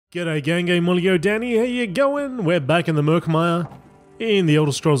G'day gang, GameolioDan here, how you going? We're back in the Murkmire in the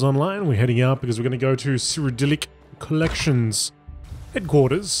Elder Scrolls Online. We're heading out because we're going to go to Cyrodilic Collections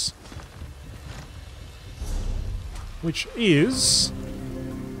headquarters, which is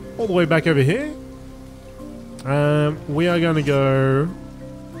all the way back over here. We are going to go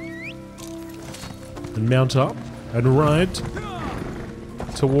and mount up and ride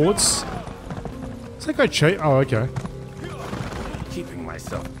towards... Is that guy oh, okay. Keeping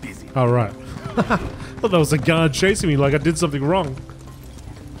myself busy. Oh, right. I thought that was a guard chasing me like I did something wrong.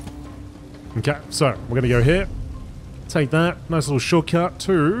 Okay, so we're going to go here. Take that. Nice little shortcut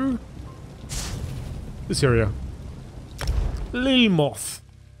to this area. Lilmoth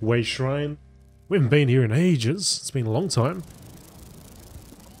Way Shrine. We haven't been here in ages. It's been a long time.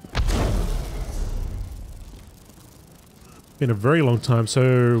 Been a very long time,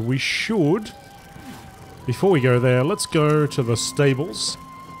 so we should... Before we go there, let's go to the stables.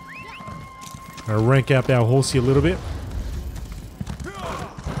 Rank up our horsey a little bit.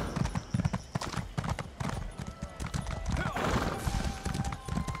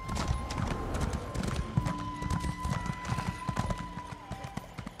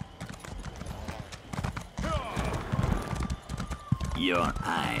 Your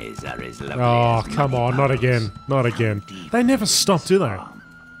eyes are as lovely Oh, as come on, not again. Not again. They never stop, do they?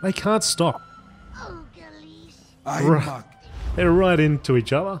 They can't stop. They're right into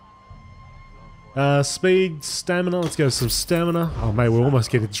each other. Speed, stamina. Let's go some stamina. Oh, mate, we're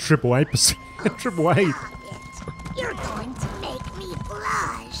almost getting to 888%. 888. You're going to make me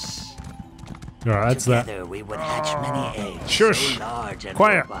blush. Alright, that's that. Together we would hatch many eggs. Shush. So large and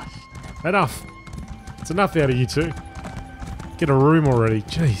Quiet. robust. Enough. It's enough out of you two. Get a room already.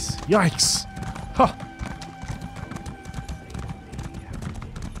 Jeez. Yikes. Huh.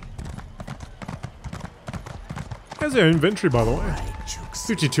 How's our inventory, by the way?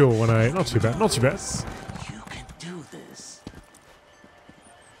 5218. Not too bad. Not too bad. You can do this.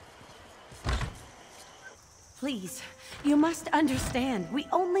 Please, you must understand. We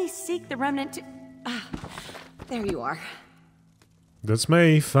only seek the remnant to... Ah, there you are. That's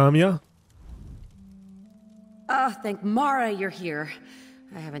me, Famia. Oh, thank Mara you're here.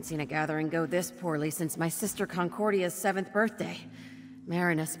 I haven't seen a gathering go this poorly since my sister Concordia's 7th birthday.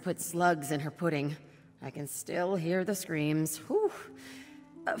 Marinus put slugs in her pudding. I can still hear the screams. Whew.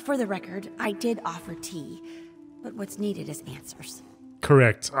 For the record, I did offer tea, but what's needed is answers.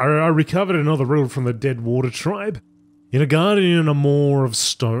 Correct. I recovered another riddle from the Dead Water tribe. In a garden in a moor of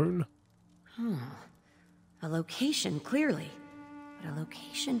stone. A location, clearly. But a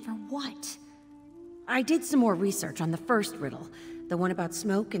location for what? I did some more research on the first riddle, the one about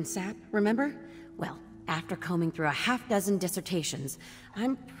smoke and sap, remember? Well, after combing through a half-dozen dissertations,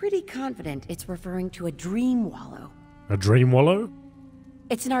 I'm pretty confident it's referring to a dream wallow. A dream wallow?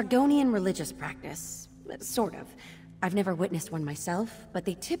 It's an Argonian religious practice, sort of. I've never witnessed one myself, but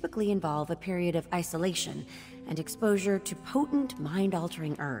they typically involve a period of isolation and exposure to potent,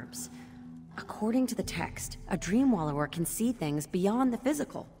 mind-altering herbs. According to the text, a dream wallower can see things beyond the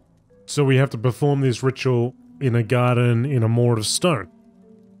physical. So we have to perform this ritual in a garden in a moor of stone?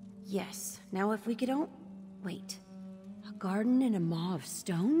 Yes. Now if we could wait. A garden in a maw of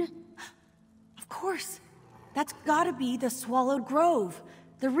stone? Of course! That's gotta be the Swallowed Grove!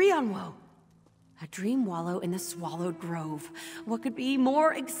 The Rionwo! A dream wallow in the Swallowed Grove. What could be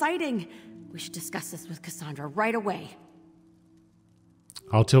more exciting? We should discuss this with Cassandra right away.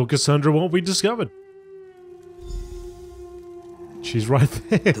 I'll tell Cassandra what we discovered. She's right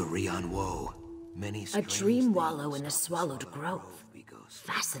there. The Rionwo. Many A dream wallow in the Swallowed Grove.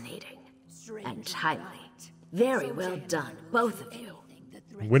 Fascinating. And timely. Very well done, both of you.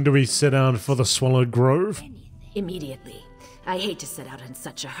 When do we set out for the Swallowed Grove? Immediately. I hate to set out in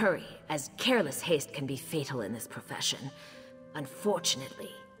such a hurry, as careless haste can be fatal in this profession. Unfortunately,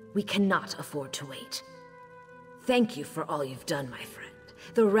 we cannot afford to wait. Thank you for all you've done, my friend.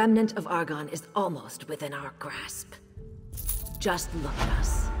 The remnant of Argon is almost within our grasp. Just look at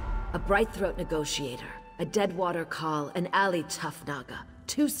us. A bright-throat negotiator, a Deadwater Call, an alley tough Naga,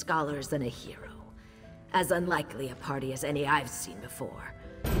 2 scholars and a hero. As unlikely a party as any I've seen before.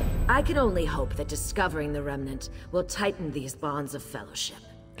 I can only hope that discovering the remnant will tighten these bonds of fellowship.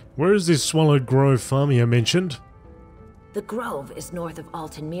 Where is this Swallowed Grove Famia mentioned? The grove is north of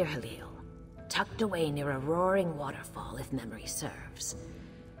Alton Mirhalil, tucked away near a roaring waterfall if memory serves.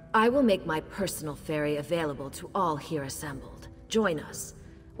 I will make my personal ferry available to all here assembled. Join us,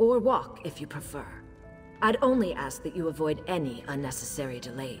 or walk if you prefer. I'd only ask that you avoid any unnecessary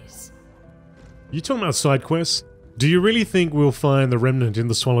delays. You talking about side quests? Do you really think we'll find the remnant in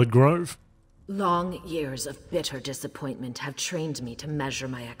the Swallowed Grove? Long years of bitter disappointment have trained me to measure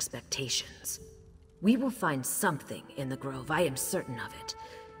my expectations. We will find something in the grove, I am certain of it.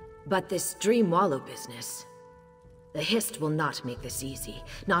 But this Dream Wallow business... The Hist will not make this easy.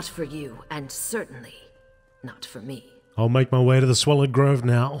 Not for you, and certainly not for me. I'll make my way to the Swallowed Grove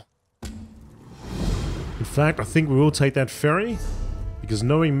now. In fact, I think we will take that ferry, because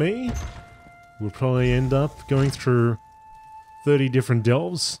knowing me, we'll probably end up going through 30 different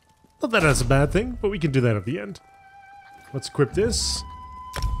delves. Not that that's a bad thing, but we can do that at the end. Let's equip this.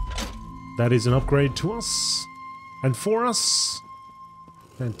 That is an upgrade to us. And for us.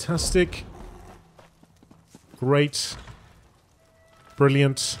 Fantastic. Great.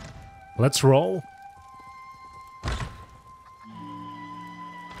 Brilliant. Let's roll.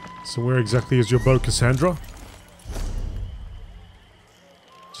 So where exactly is your boat, Cassandra?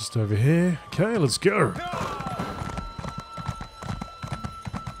 Just over here. Okay, let's go.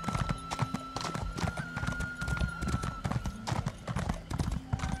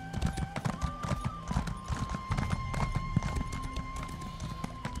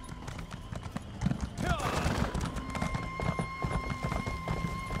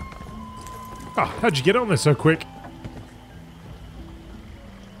 Ah, how'd you get on there so quick?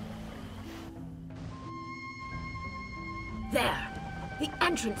 There! The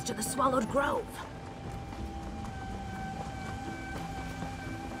entrance to the Swallowed Grove!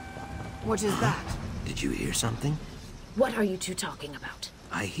 What is that? Did you hear something? What are you two talking about?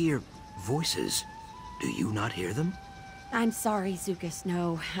 I hear voices. Do you not hear them? I'm sorry, Zukas.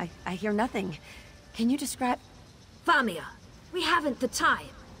 No, I hear nothing. Can you describe... Famia, we haven't the time.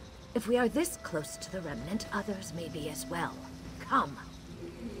 If we are this close to the Remnant, others may be as well. Come.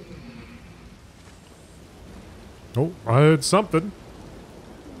 Oh, I heard something.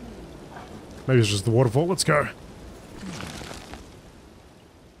 Maybe it's just the waterfall. Let's go.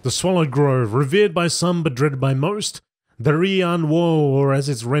 The Swallowed Grove, revered by some but dreaded by most. The Rian Wo, or as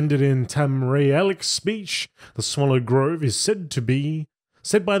it's rendered in Tamrielic speech, the Swallowed Grove is said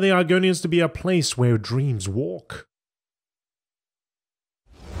by the Argonians to be a place where dreams walk.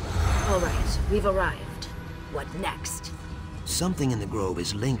 All right, we've arrived. What next? Something in the grove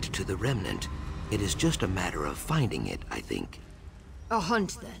is linked to the Remnant. It is just a matter of finding it, I think. A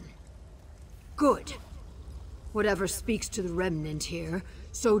hunt, then. Good. Whatever speaks to the Remnant here,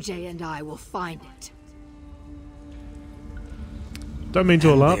 Sojay and I will find it. Don't mean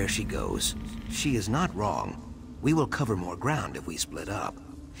to And alarm. there she goes. She is not wrong. We will cover more ground if we split up.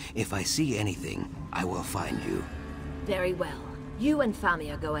 If I see anything, I will find you. Very well. You and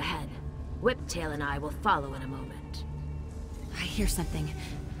Famia go ahead. Whiptail and I will follow in a moment. I hear something.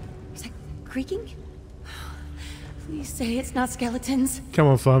 Is that creaking? Please say it's not skeletons. Come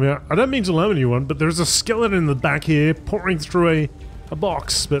on, Famia. I don't mean to alarm anyone, but there's a skeleton in the back here pouring through a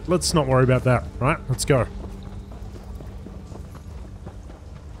box, but let's not worry about that, right? Let's go.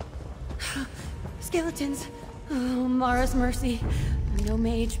 Skeletons. Oh, Mara's mercy. I'm no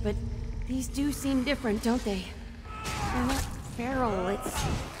mage, but these do seem different, don't they? They're not feral.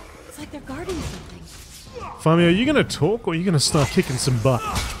 It's like they're guarding something. Famia, are you going to talk or are you going to start kicking some butt?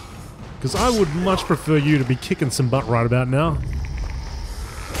 Because I would much prefer you to be kicking some butt right about now.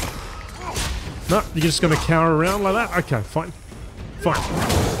 No, you're just going to cower around like that? Okay, fine. Fine.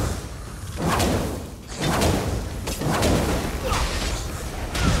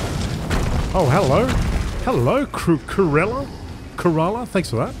 Oh, hello. Hello, Corella? Corella,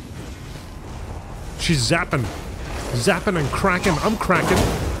 thanks for that. She's zapping. Zapping and cracking. I'm cracking.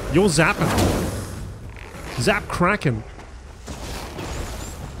 You're zapping. Zap cracking.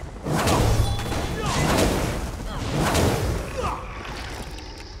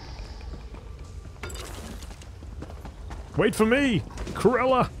 Wait for me!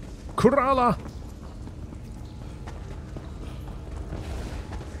 Corella! Corella!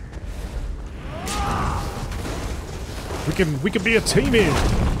 We can be a team here!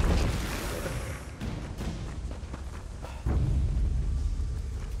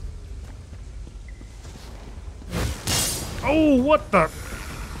 Oh, what the?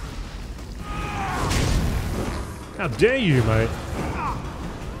 How dare you, mate?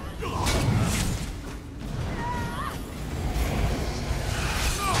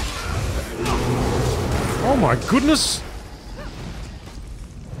 Oh my goodness!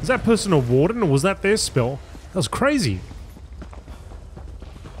 Is that person a warden or was that their spell? That was crazy.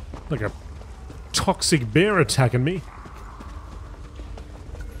 Like a toxic bear attacking me.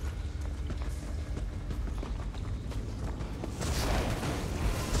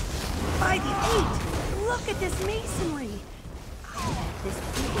 By the 8! Look at this masonry! I bet this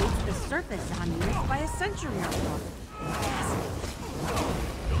predates the surface on used by a century or more. Fascinating.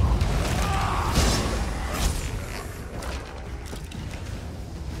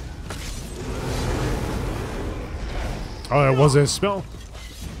 Oh, it was their spell.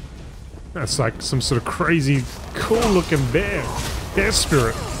 That's like some sort of crazy, cool-looking bear. Bear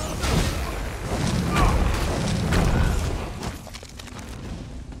spirit.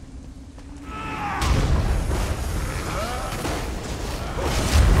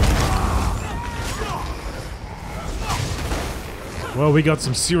 Well, we got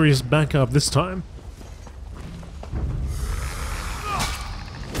some serious backup this time.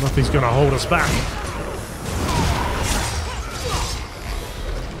 Nothing's gonna hold us back.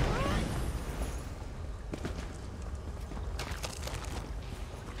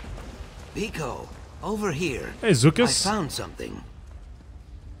 Pico, over here. Hey, Zukas. I found something.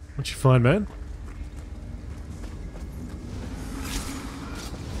 What'd you find, man?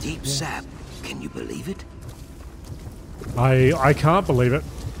 Deep sap. Can you believe it? I can't believe it.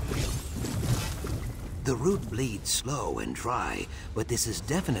 The root bleeds slow and dry, but this is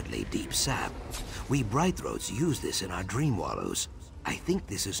definitely deep sap. We Brightthroats use this in our dream wallows. I think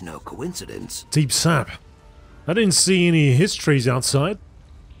this is no coincidence. Deep sap. I didn't see any histories outside.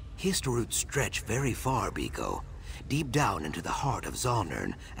 Hist roots stretch very far, Biko. Deep down into the heart of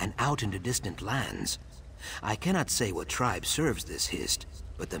Zalnern and out into distant lands. I cannot say what tribe serves this hist,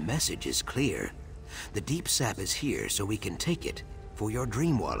 but the message is clear. The deep sap is here so we can take it for your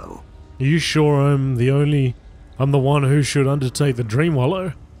dream wallow. Are you sure I'm the one who should undertake the dream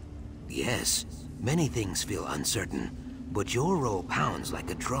wallow? Yes, many things feel uncertain, but your role pounds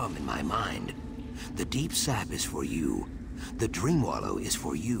like a drum in my mind. The deep sap is for you. The dream wallow is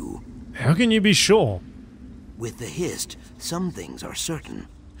for you. How can you be sure? With the hist, some things are certain.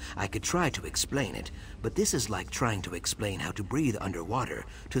 I could try to explain it, but this is like trying to explain how to breathe underwater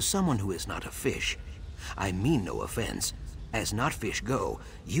to someone who is not a fish. I mean no offense. As not fish go,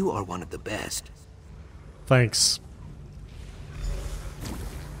 you are one of the best. Thanks.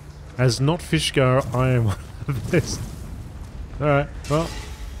 As not fish go, I am one of the best. Alright, well,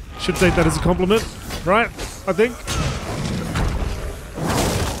 should take that as a compliment, right? I think.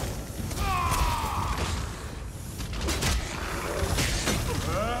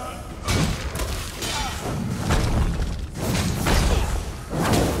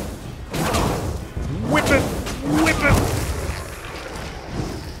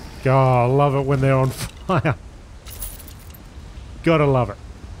 God, I love it when they're on fire. Gotta love it.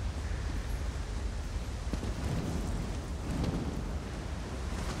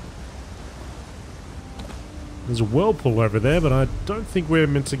 There's a whirlpool over there, but I don't think we're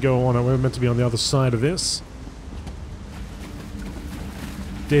meant to go on it. We're meant to be on the other side of this.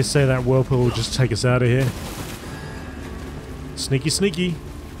 Dare say that whirlpool will just take us out of here. Sneaky, sneaky.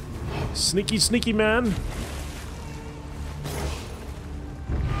 Sneaky, sneaky, man.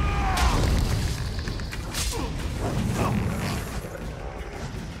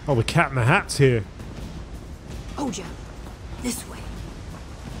 Oh, the cat in the hat's here. Oja, this way.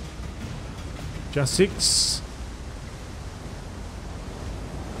 Just 6.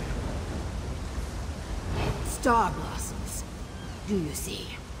 Star blossoms. Do you see?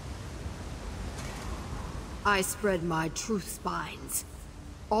 I spread my truth spines.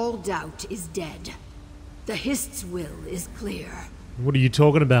 All doubt is dead. The hist's will is clear. What are you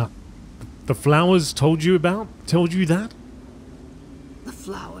talking about? The flowers told you about? Told you that? The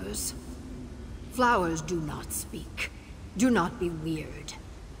flowers. Flowers do not speak. Do not be weird.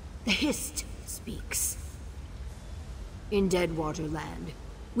 The hist speaks. In Deadwater Land,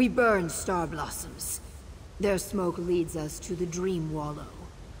 we burn star blossoms. Their smoke leads us to the Dream Wallow.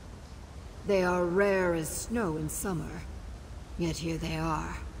 They are rare as snow in summer, yet here they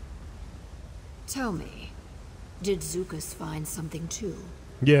are. Tell me, did Zukas find something too?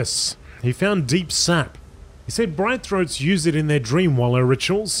 Yes, he found deep sap. He said Brightthroats use it in their Dream Wallow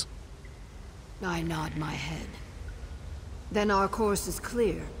rituals. I nod my head. Then our course is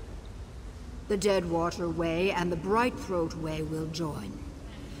clear. The Deadwater Way and the Brightthroat Way will join,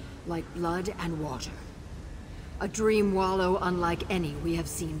 like blood and water. A dream wallow unlike any we have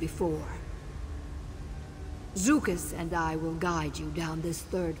seen before. Zukas and I will guide you down this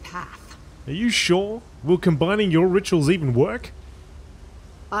third path. Are you sure? Will combining your rituals even work?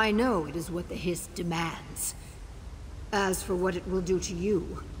 I know it is what the hist demands. As for what it will do to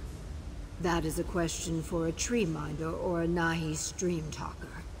you, that is a question for a tree minder or a Nahi stream talker.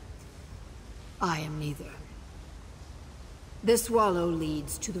 I am neither. This wallow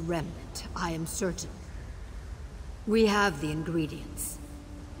leads to the remnant, I am certain. We have the ingredients.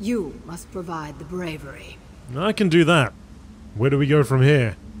 You must provide the bravery. I can do that. Where do we go from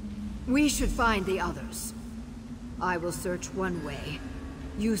here? We should find the others. I will search one way.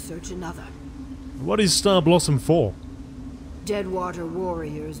 You search another. What is Star Blossom for? Deadwater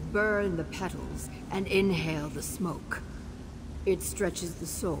warriors burn the petals and inhale the smoke. It stretches the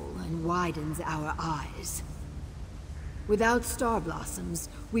soul and widens our eyes. Without star blossoms,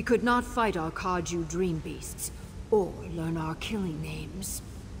 we could not fight our Kaju dream beasts, or learn our killing names.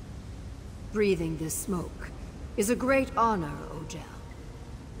 Breathing this smoke is a great honor, Ojel.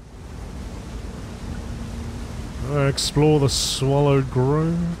 Explore the Swallowed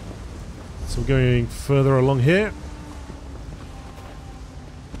Grove. So we're going further along here.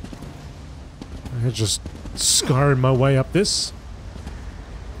 I just scouring my way up this.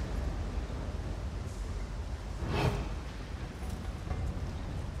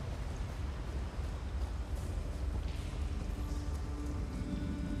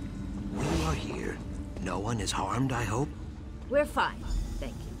 We are here. No one is harmed, I hope? We're fine,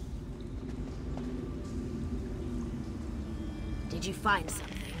 thank you. Did you find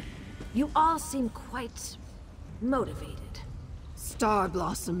something? You all seem quite motivated. Star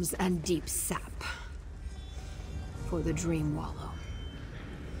blossoms and deep sap. For the Dream Wallow.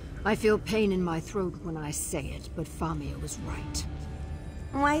 I feel pain in my throat when I say it, but Famia was right.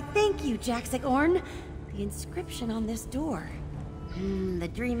 Why, thank you, Jaxigorn. The inscription on this door. The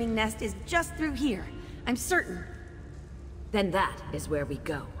dreaming nest is just through here. I'm certain. Then that is where we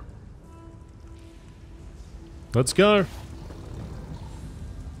go. Let's go.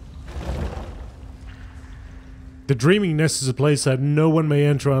 The Dreaming Nest is a place that no one may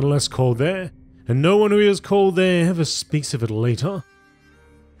enter unless called there, and no one who is called there ever speaks of it later.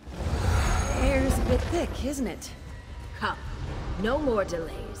 The air's a bit thick, isn't it? Come, no more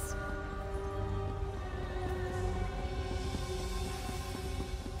delays.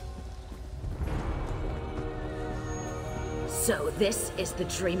 So this is the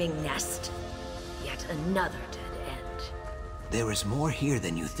Dreaming Nest. Yet another dead end. There is more here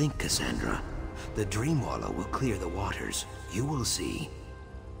than you think, Cassandra. The Dream Wallow will clear the waters. You will see.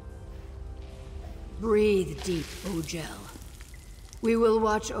 Breathe deep, Ojel. We will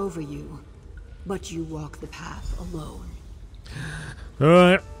watch over you, but you walk the path alone.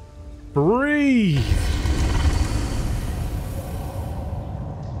 Alright. Breathe!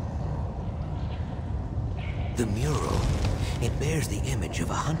 The mural. It bears the image of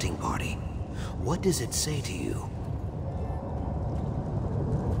a hunting party. What does it say to you?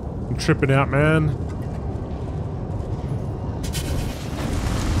 I'm tripping out, man.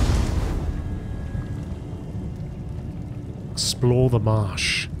 Explore the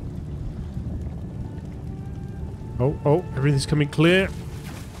marsh. Oh, everything's coming clear.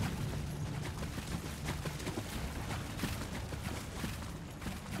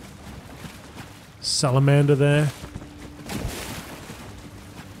 Salamander there.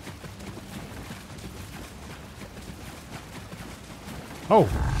 Oh.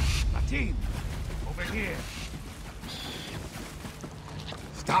 Team, over here.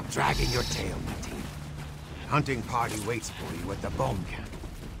 Stop dragging your tail, my team. Hunting party waits for you at the bone camp.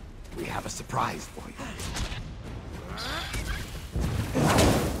 We have a surprise for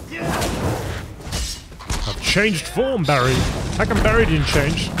you. I've changed form, Barry. How come Barry didn't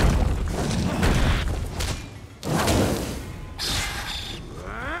change?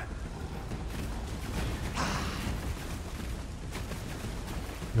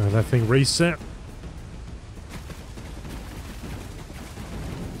 No, that thing reset.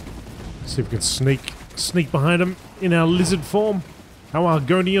 See if we can sneak behind him in our lizard form, our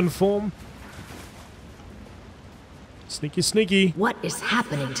Argonian form. Sneaky, sneaky. What is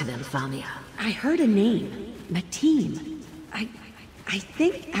happening to them, Famia? I heard a name. Mateen. I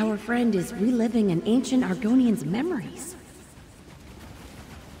think our friend is reliving an ancient Argonian's memories.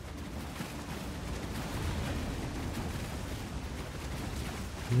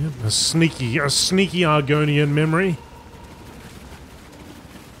 Yep, a sneaky Argonian memory.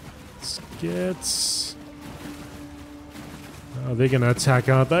 Let's get... Oh, they're gonna attack,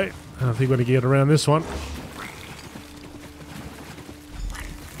 aren't they? I think we're gonna get around this one.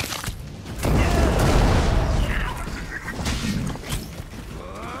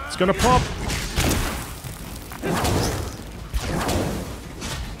 It's gonna pop.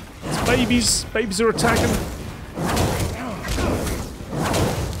 It's babies. Babies are attacking.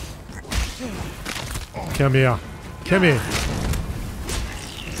 Come here. Come here.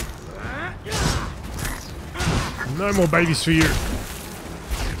 No more babies for you.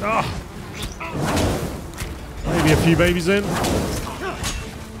 Oh. Maybe a few babies in.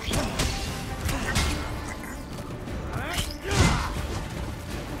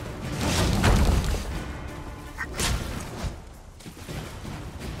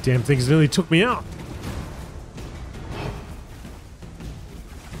 Damn things nearly took me out.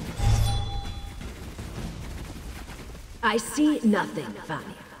 I see nothing,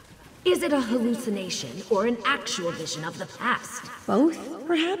 Famia. Is it a hallucination or an actual vision of the past? Both,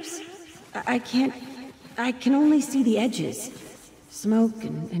 perhaps? I can only see the edges. Smoke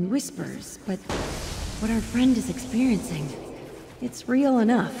and whispers, but what our friend is experiencing, it's real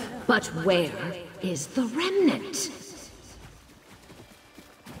enough. But where is the remnant?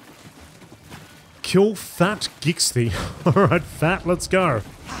 Kill Fat Gixty. Alright, Fat, let's go.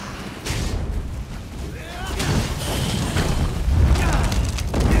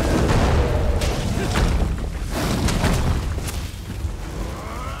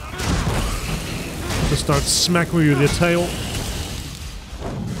 Just don't smack me with your tail.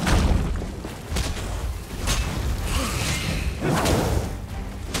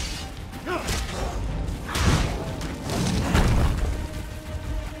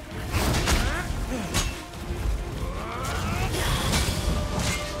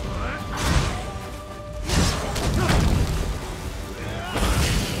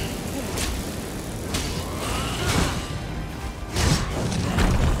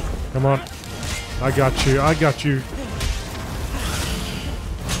 Come on. I got you, I got you.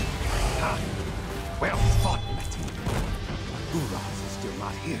 Well fought, Matty. Uraz is still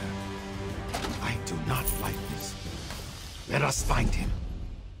not here. I do not like this. Let us find him.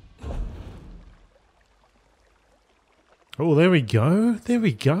 Oh, there we go. There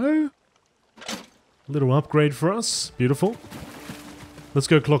we go. Little upgrade for us. Beautiful. Let's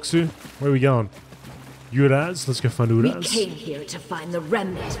go, Kloxu. Where are we going? Uraz? Let's go find Uraz. We came here to find the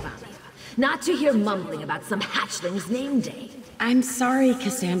remnant, Valia. Not to hear mumbling about some hatchling's name day. I'm sorry,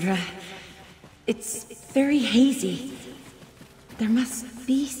 Cassandra. It's very hazy. There must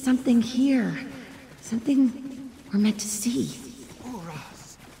be something here. Something we're meant to see.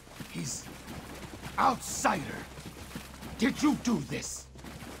 Uraz. He's... outsider. Did you do this?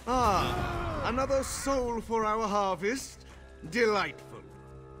 Ah, another soul for our harvest. Delightful.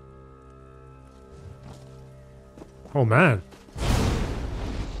 Oh, man.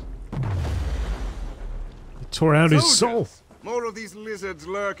 Tore out his soul. More of these lizards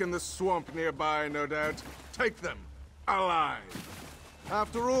lurk in the swamp nearby, no doubt. Take them, alive.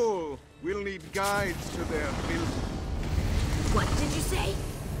 After all, we'll need guides to their filth. What did you say?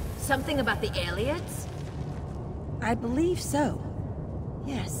 Something about the Aeliads? I believe so.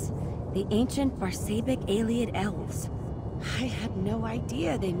 Yes, the ancient Barsabic Aeliad elves. I had no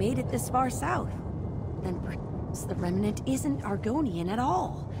idea they made it this far south. Then perhaps the remnant isn't Argonian at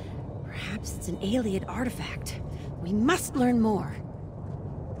all. Perhaps it's an Aeliad artifact. We must learn more.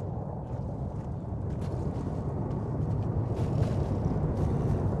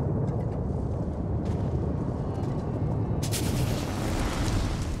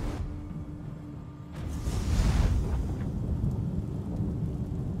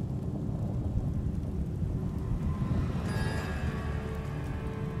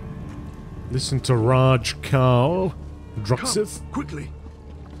 Listen to Raj Karl. Droxith. Come, quickly.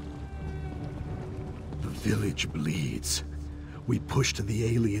 The village bleeds. We pushed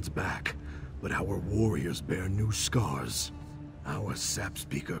the Aeliads back, but our warriors bear new scars. Our sap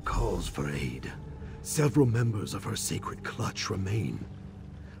speaker calls for aid. Several members of her sacred clutch remain.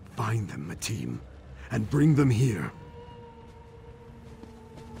 Find them, Matim, and bring them here.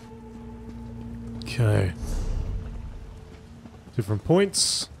 Okay. Different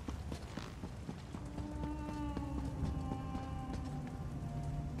points.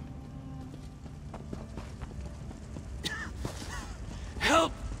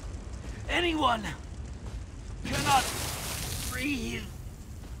 Help! Anyone! Cannot breathe.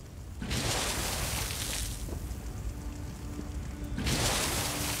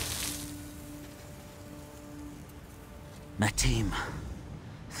 Matim,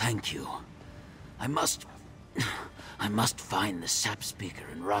 thank you. I must find the sap speaker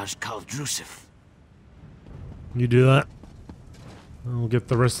and Raj Kaldrusif. You do that. I'll get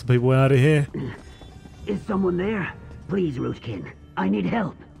the rest of the people out of here. Is someone there? Please, Rootkin. I need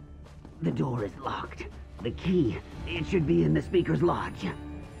help. The door is locked. The key, it should be in the Speaker's Lodge.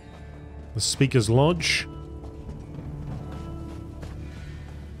 The Speaker's Lodge.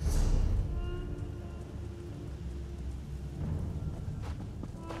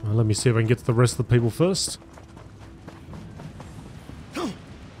 Well, let me see if I can get to the rest of the people first.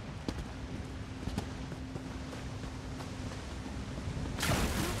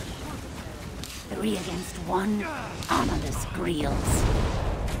 3 against 1. Ominous greels.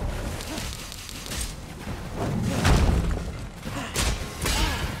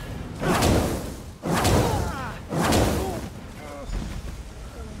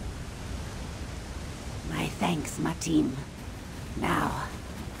 My thanks, Matim. Now,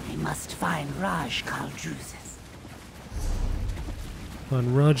 I must find Raj Kaldruzis.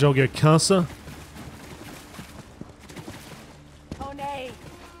 On Raj, I'll get Casa. Hone,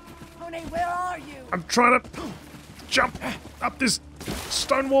 where are you? I'm trying to jump up this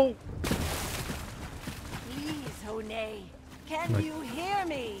stone wall. Please, Hone, can you hear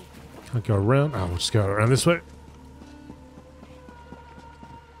me? Can't go around. Oh, we'll just go around this way.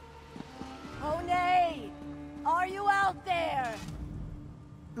 Hone, are you out there?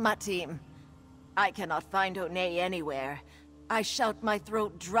 Matim, I cannot find Hone anywhere. I shout my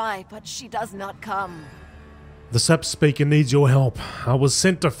throat dry, but she does not come. The sap speaker needs your help. I was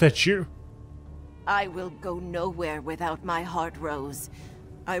sent to fetch you. I will go nowhere without my heart rose.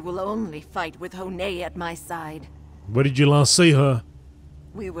 I will only fight with Hone at my side. Where did you last see her?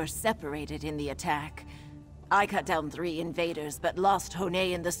 We were separated in the attack. I cut down 3 invaders, but lost Hone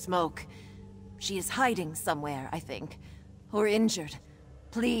in the smoke. She is hiding somewhere, I think. Or injured.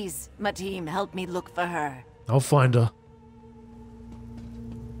 Please, Matim, help me look for her. I'll find her.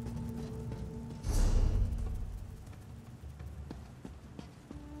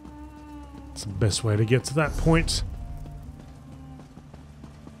 It's the best way to get to that point.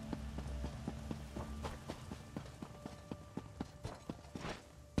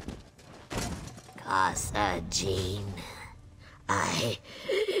 Casa Jean, I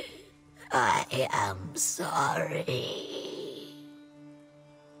am sorry.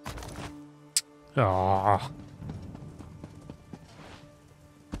 Ah.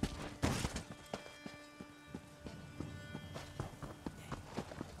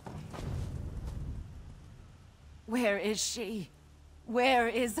 Where is she? Where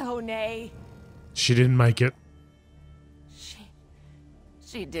is Hone? She didn't make it.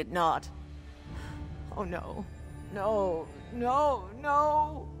 She did not. Oh no. No, no,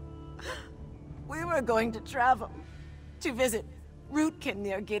 no. We were going to travel to visit Rootkin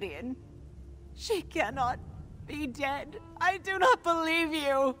near Gideon. She cannot be dead. I do not believe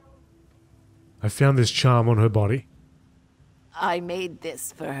you. I found this charm on her body. I made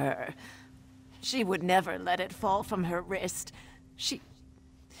this for her. She would never let it fall from her wrist. She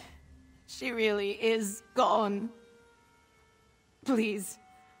really is gone. Please,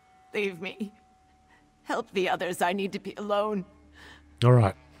 leave me. Help the others. I need to be alone. All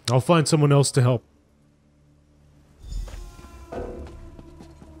right. I'll find someone else to help.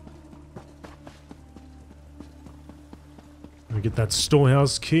 We'll get that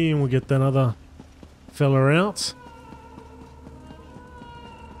storehouse key and we'll get that other fella out.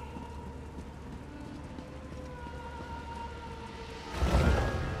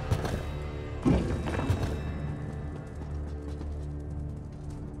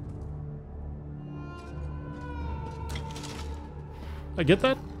 I get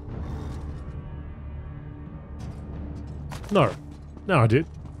that? No. No, I did.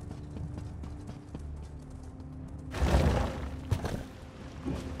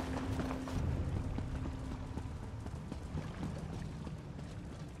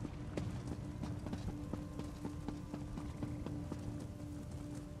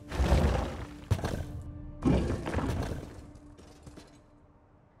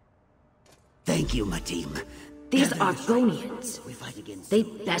 Thank you, Matim. These Argonians, they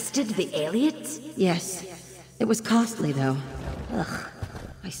bested the aliens? Yes. It was costly, though. Ugh.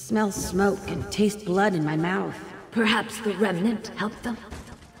 I smell smoke and taste blood in my mouth. Perhaps the remnant helped them?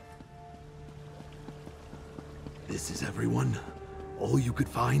 This is everyone? All you could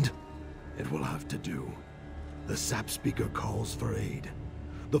find? It will have to do. The sap speaker calls for aid.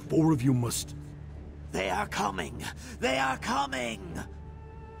 The 4 of you must... They are coming! They are coming!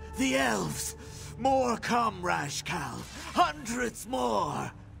 The elves! More come, Rashkal! Hundreds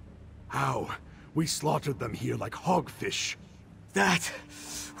more! How? We slaughtered them here like hogfish. That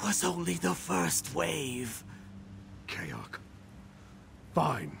was only the first wave. Kaok.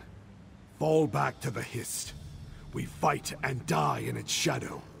 Fine. Fall back to the Hist. We fight and die in its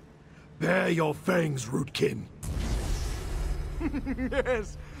shadow. Bare your fangs, Rootkin.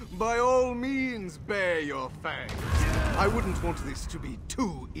 Yes, by all means, bare your fangs. I wouldn't want this to be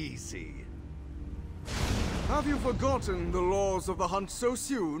too easy. Have you forgotten the laws of the hunt so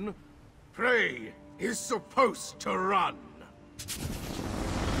soon? Prey is supposed to run. Still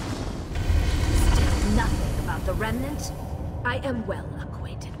nothing about the remnant? I am well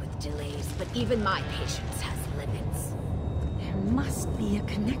acquainted with delays, but even my patience has limits. There must be a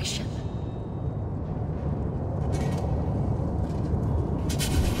connection.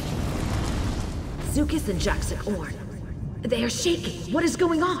 Zukis and Jackson Orn. They are shaking. What is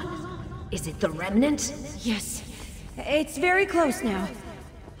going on? Is it the remnant? Yes. It's very close now.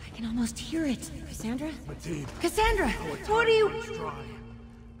 I can almost hear it. Cassandra? Matim. Cassandra! What are you... Try.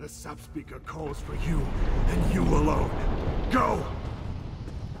 The sap speaker calls for you, and you alone. Go!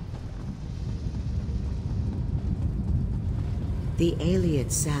 The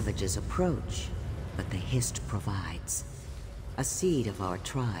Ayleid savages approach, but the Hist provides. A seed of our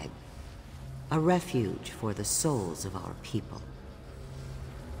tribe. A refuge for the souls of our people.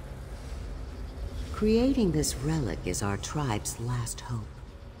 Creating this relic is our tribe's last hope.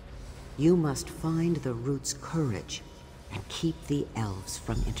 You must find the root's courage and keep the elves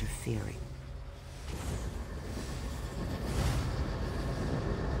from interfering.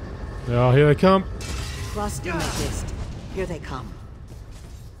 Oh, here they come. Trust in the Hist. Here they come.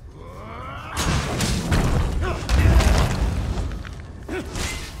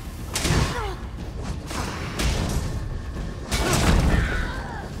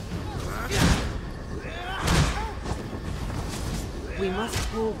 We must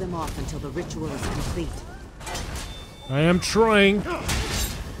hold them off until the ritual is complete. I am trying. Gotta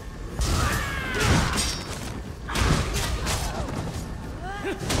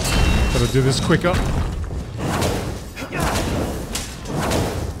do this quicker.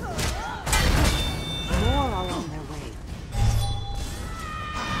 More are on their way.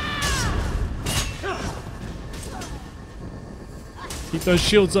 Keep those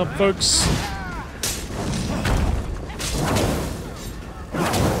shields up, folks.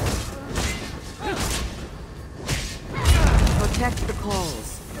 Protect the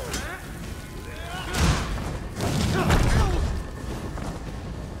calls.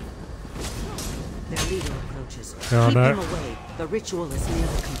 Their leader approaches. Oh, Keep no. him away. The ritual is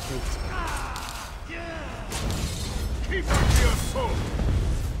nearly complete.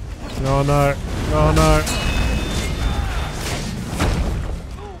 Oh no. Oh no.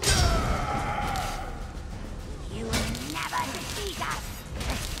 You will never defeat us!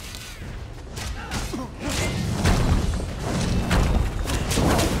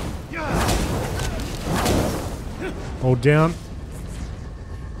 Hold down.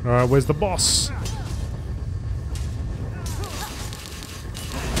 Alright, where's the boss?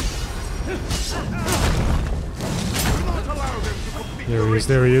 There he is,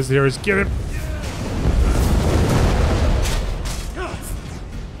 there he is, there he is. Get him!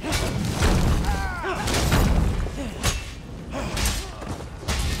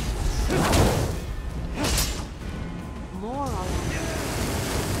 More are on their way.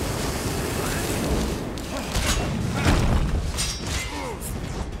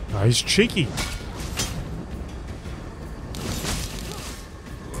 Ah, he's cheeky.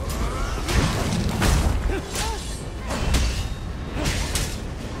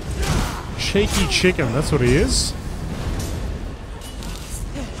 Cheeky chicken, that's what he is.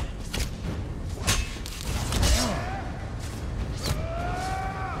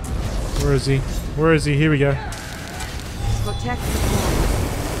 Where is he? Where is he? Here we go. Protect the calls.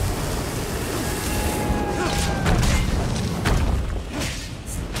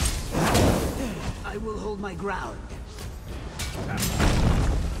 I will hold my ground.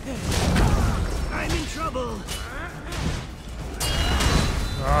 I'm in trouble.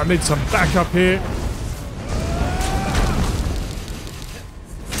 Oh, I need some backup here.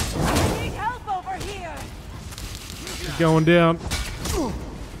 Need help over here! Keep going down.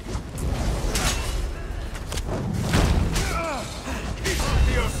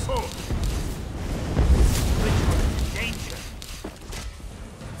 Danger.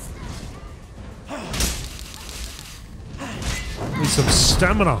 Need some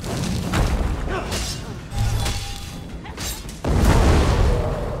stamina.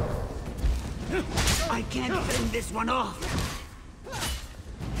 I can't fend this one off.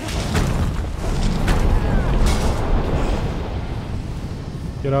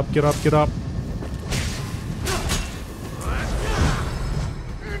 Get up, get up, get up.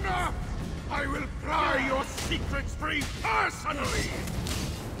 Enough! I will pry your secrets free personally!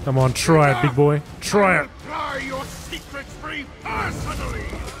 Come on, try it, big boy. Try it. Pry your secrets free personally!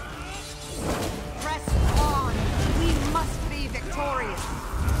 Press on! We must be victorious!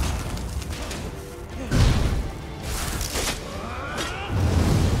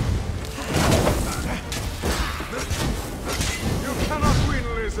 You cannot win,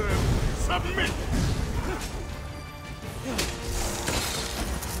 lizard! Submit!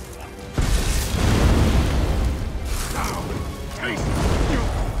 Now, taste! You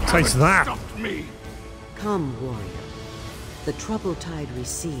Taste haven't that. stopped me! Come, warrior. The troubled tide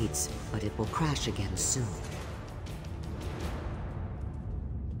recedes, but it will crash again soon.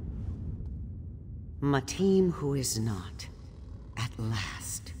 My team who is not. At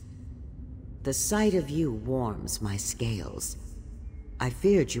last. The sight of you warms my scales. I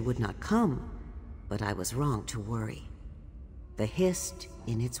feared you would not come, but I was wrong to worry. The Hist,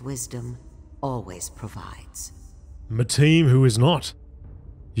 in its wisdom, always provides. My team who is not.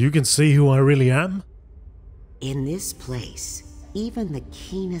 You can see who I really am? In this place, even the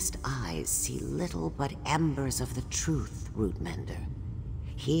keenest eyes see little but embers of the truth, Rootmender.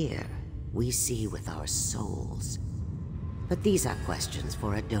 Here, we see with our souls. But these are questions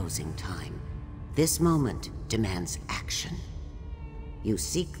for a dozing time. This moment demands action. You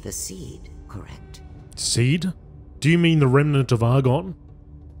seek the seed, correct? Seed? Do you mean the remnant of Argon?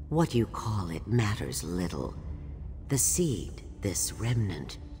 What you call it matters little. The seed, this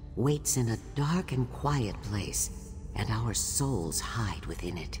remnant, waits in a dark and quiet place, and our souls hide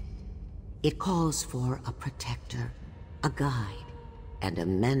within it. It calls for a protector, a guide, and a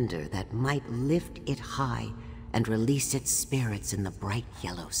mender that might lift it high and release its spirits in the bright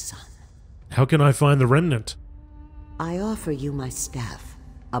yellow sun. How can I find the remnant? I offer you my staff,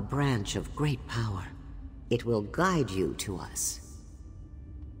 a branch of great power. It will guide you to us.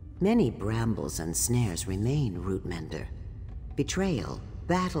 Many brambles and snares remain, Rootmender. Betrayal,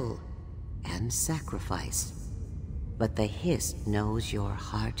 battle, and sacrifice. But the Hist knows your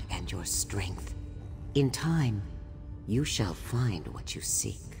heart and your strength. In time, you shall find what you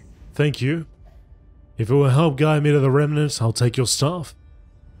seek. Thank you. If it will help guide me to the remnants, I'll take your staff.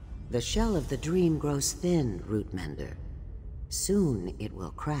 The shell of the dream grows thin, Rootmender. Soon it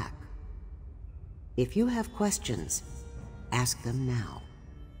will crack. If you have questions, ask them now.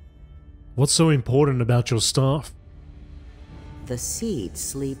 What's so important about your staff? The seed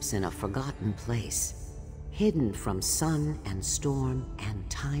sleeps in a forgotten place, hidden from sun and storm and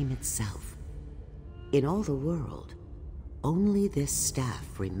time itself. In all the world, only this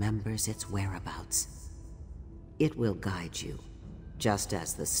staff remembers its whereabouts. It will guide you, just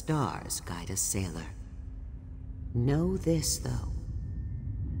as the stars guide a sailor. Know this, though.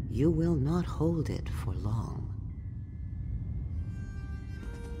 You will not hold it for long.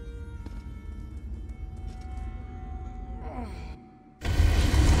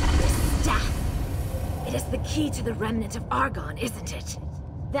 This staff! It is the key to the remnant of Argon, isn't it?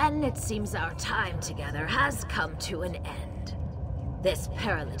 Then it seems our time together has come to an end. This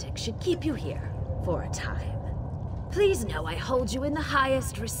paralytic should keep you here for a time. Please know I hold you in the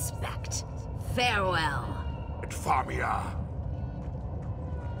highest respect. Farewell. Famia.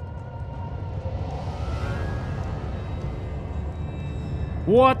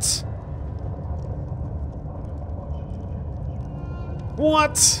 What?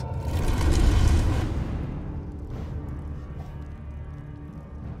 What?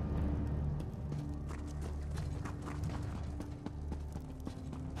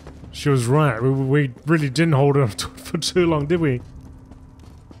 She was right. We really didn't hold her for too long, did we?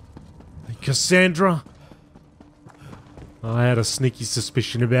 Cassandra? I had a sneaky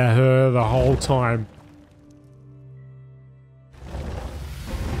suspicion about her the whole time.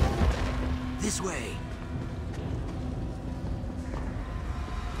 This way.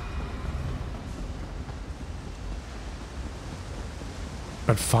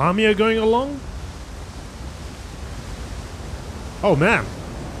 And Famia going along? Oh man.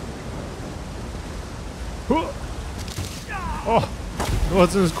 Oh, it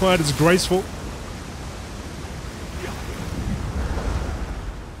wasn't quite as graceful.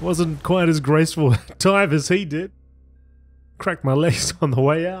 Wasn't quite as graceful dive as he did. Cracked my legs on the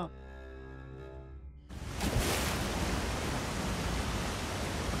way out.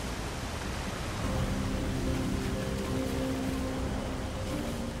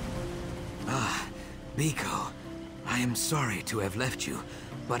 Biko, I am sorry to have left you,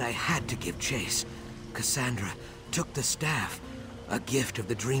 but I had to give chase. Cassandra took the staff, a gift of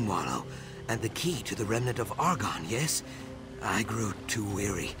the Dream Wallow, and the key to the remnant of Argon, yes? I grew too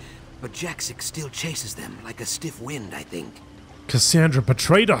weary, but Jaxic still chases them like a stiff wind, I think. Cassandra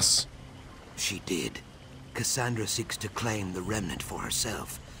betrayed us! She did. Cassandra seeks to claim the remnant for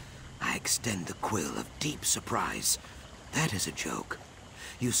herself. I extend the quill of deep surprise. That is a joke.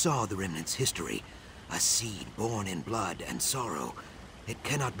 You saw the remnant's history. A seed born in blood and sorrow. It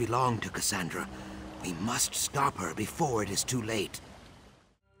cannot belong to Cassandra. We must stop her before it is too late.